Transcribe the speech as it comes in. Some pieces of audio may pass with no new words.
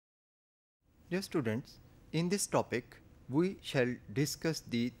Dear students, in this topic, we shall discuss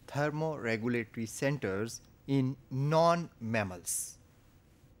the thermoregulatory centers in non-mammals.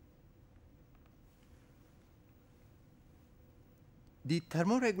 The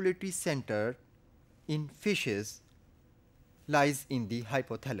thermoregulatory center in fishes lies in the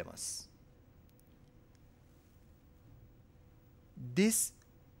hypothalamus. This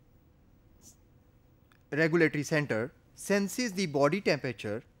regulatory center senses the body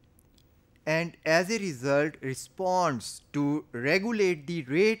temperature and as a result responds to regulate the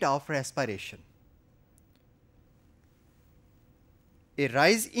rate of respiration. A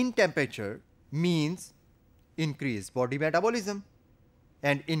rise in temperature means increased body metabolism,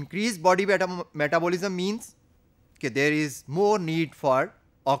 and increased body metabolism means that there is more need for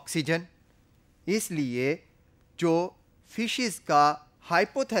oxygen. इसलिए जो fishes का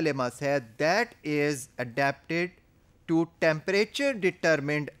hypothalamus है that is adapted to temperature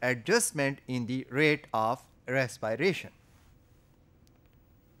determined adjustment in the rate of respiration.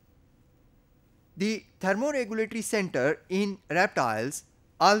 The thermoregulatory center in reptiles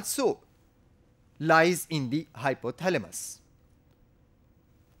also lies in the hypothalamus.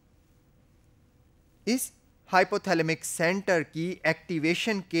 इस hypothalamic center की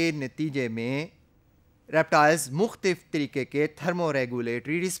activation के नतीजे में reptiles मुख्तलिफ तरीके के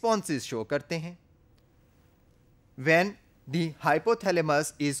thermoregulatory responses show करते हैं. When the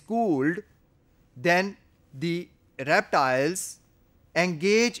hypothalamus is cooled, then the reptiles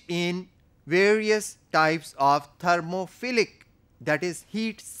engage in various types of thermophilic, that is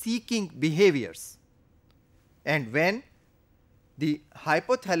heat-seeking behaviors. And when the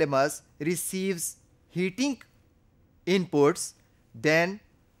hypothalamus receives heating inputs, then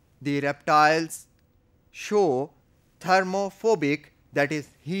the reptiles show thermophobic, that is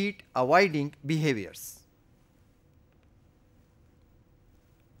heat-avoiding behaviors.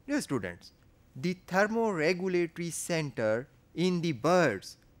 Dear students, the thermoregulatory center in the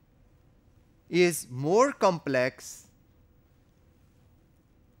birds is more complex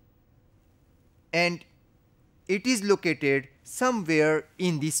and it is located somewhere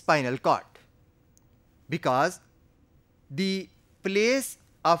in the spinal cord, because the place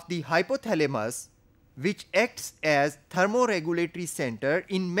of the hypothalamus, which acts as thermoregulatory center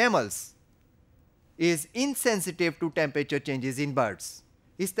in mammals, is insensitive to temperature changes in birds.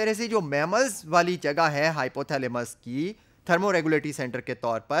 इस तरह से जो mammals वाली जगह है hypothalamus की thermoregulatory centre के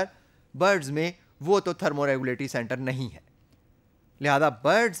तौर पर, बर्ड्स में वो तो थर्मोरेगुलेटरी सेंटर नहीं है. लिहाजा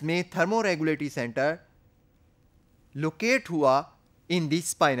बर्ड्स में थर्मोरेगुलेटरी सेंटर लोकेट हुआ in the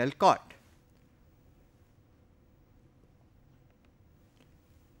spinal cord.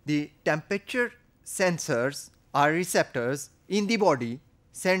 The temperature sensors or receptors in the body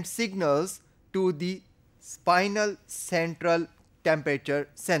send signals to the spinal central temperature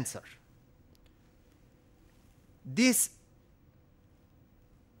sensor. This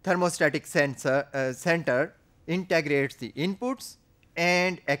thermostatic center integrates the inputs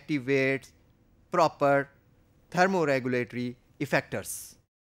and activates proper thermoregulatory effectors.